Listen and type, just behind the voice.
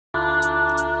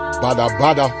Badda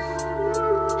Badda.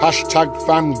 Hashtag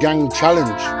Fam Gang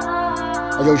Challenge.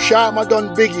 And yo, shout out my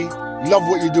Don Biggie. Love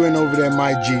what you're doing over there,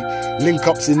 my G. Link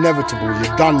up's inevitable.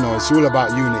 You're done now. It's all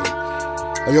about unity.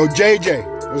 And yo,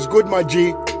 JJ, it was good, my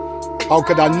G. How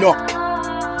could I not?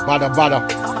 Badda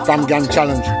Badda. Fam Gang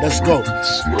Challenge. Let's go.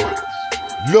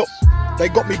 Look. They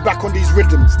got me back on these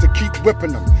rhythms to keep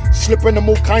whipping them, slipping them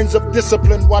all kinds of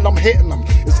discipline while I'm hitting them.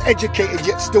 It's educated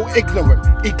yet still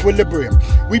ignorant, equilibrium.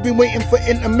 We've been waiting for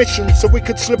intermission so we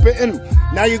could slip it in.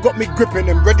 Now you got me gripping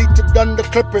them, ready to done the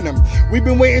clipping them. We've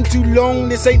been waiting too long,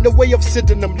 this ain't the way of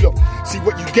sitting them. Look, see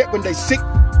what you get when they sick?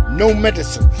 No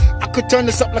medicine. I could turn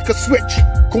this up like a switch,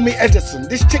 call me Edison.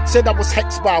 This chick said I was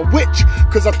hexed by a witch,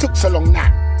 cause I took so long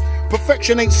now.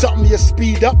 Perfection ain't something you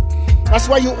speed up. That's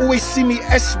why you always see me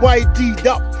SYD'd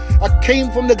up. I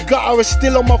came from the gutter, I'm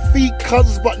still on my feet,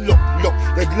 cuz. But look,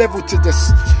 there's level to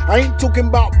this. I ain't talking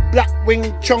about black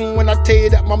wing chung when I tell you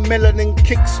that my melanin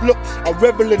kicks. Look, I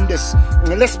revel in this.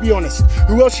 And let's be honest,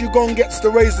 who else you gonna get to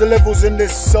raise the levels in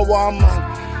this? So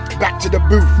back to the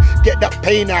booth, get that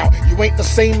pay now. You ain't the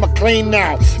same McLean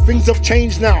now. Things have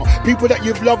changed now. People that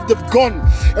you've loved have gone.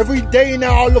 Every day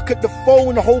now I look at the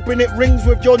phone hoping it rings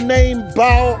with your name,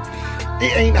 bow.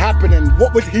 It ain't happening.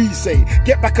 What would he say?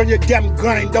 Get back on your damn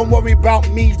grind. Don't worry about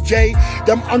me, Jay.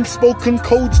 Them unspoken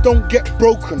codes don't get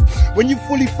broken. When you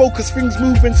fully focus, things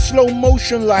move in slow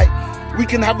motion like. We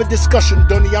can have a discussion,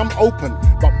 Donny, I'm open.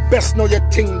 But best know your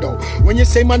ting though. When you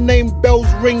say my name,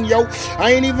 bells ring, yo.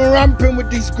 I ain't even ramping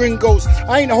with these gringos.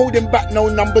 I ain't holding back no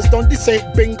numbers, don't this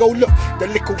ain't bingo. Look, the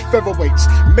little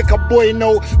featherweights. Make a boy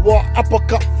know what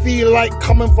uppercut feel like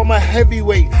coming from a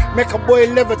heavyweight. Make a boy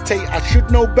levitate, I should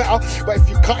know better. But if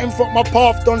you cutting from my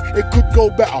path, Don, it could go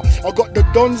better. I got the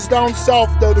Dons down south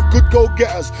though, the good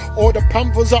go-getters. Or the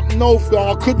Panthers up north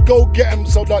though, I could go get them.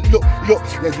 So that look,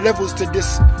 there's levels to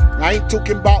this. I ain't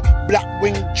talking about black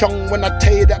wing chung when I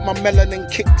tell you that my melanin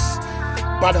kicks.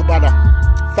 Badda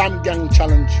Badda, Fam Gang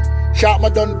Challenge. Shout out my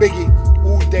Don Biggie,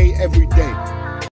 all day, every day.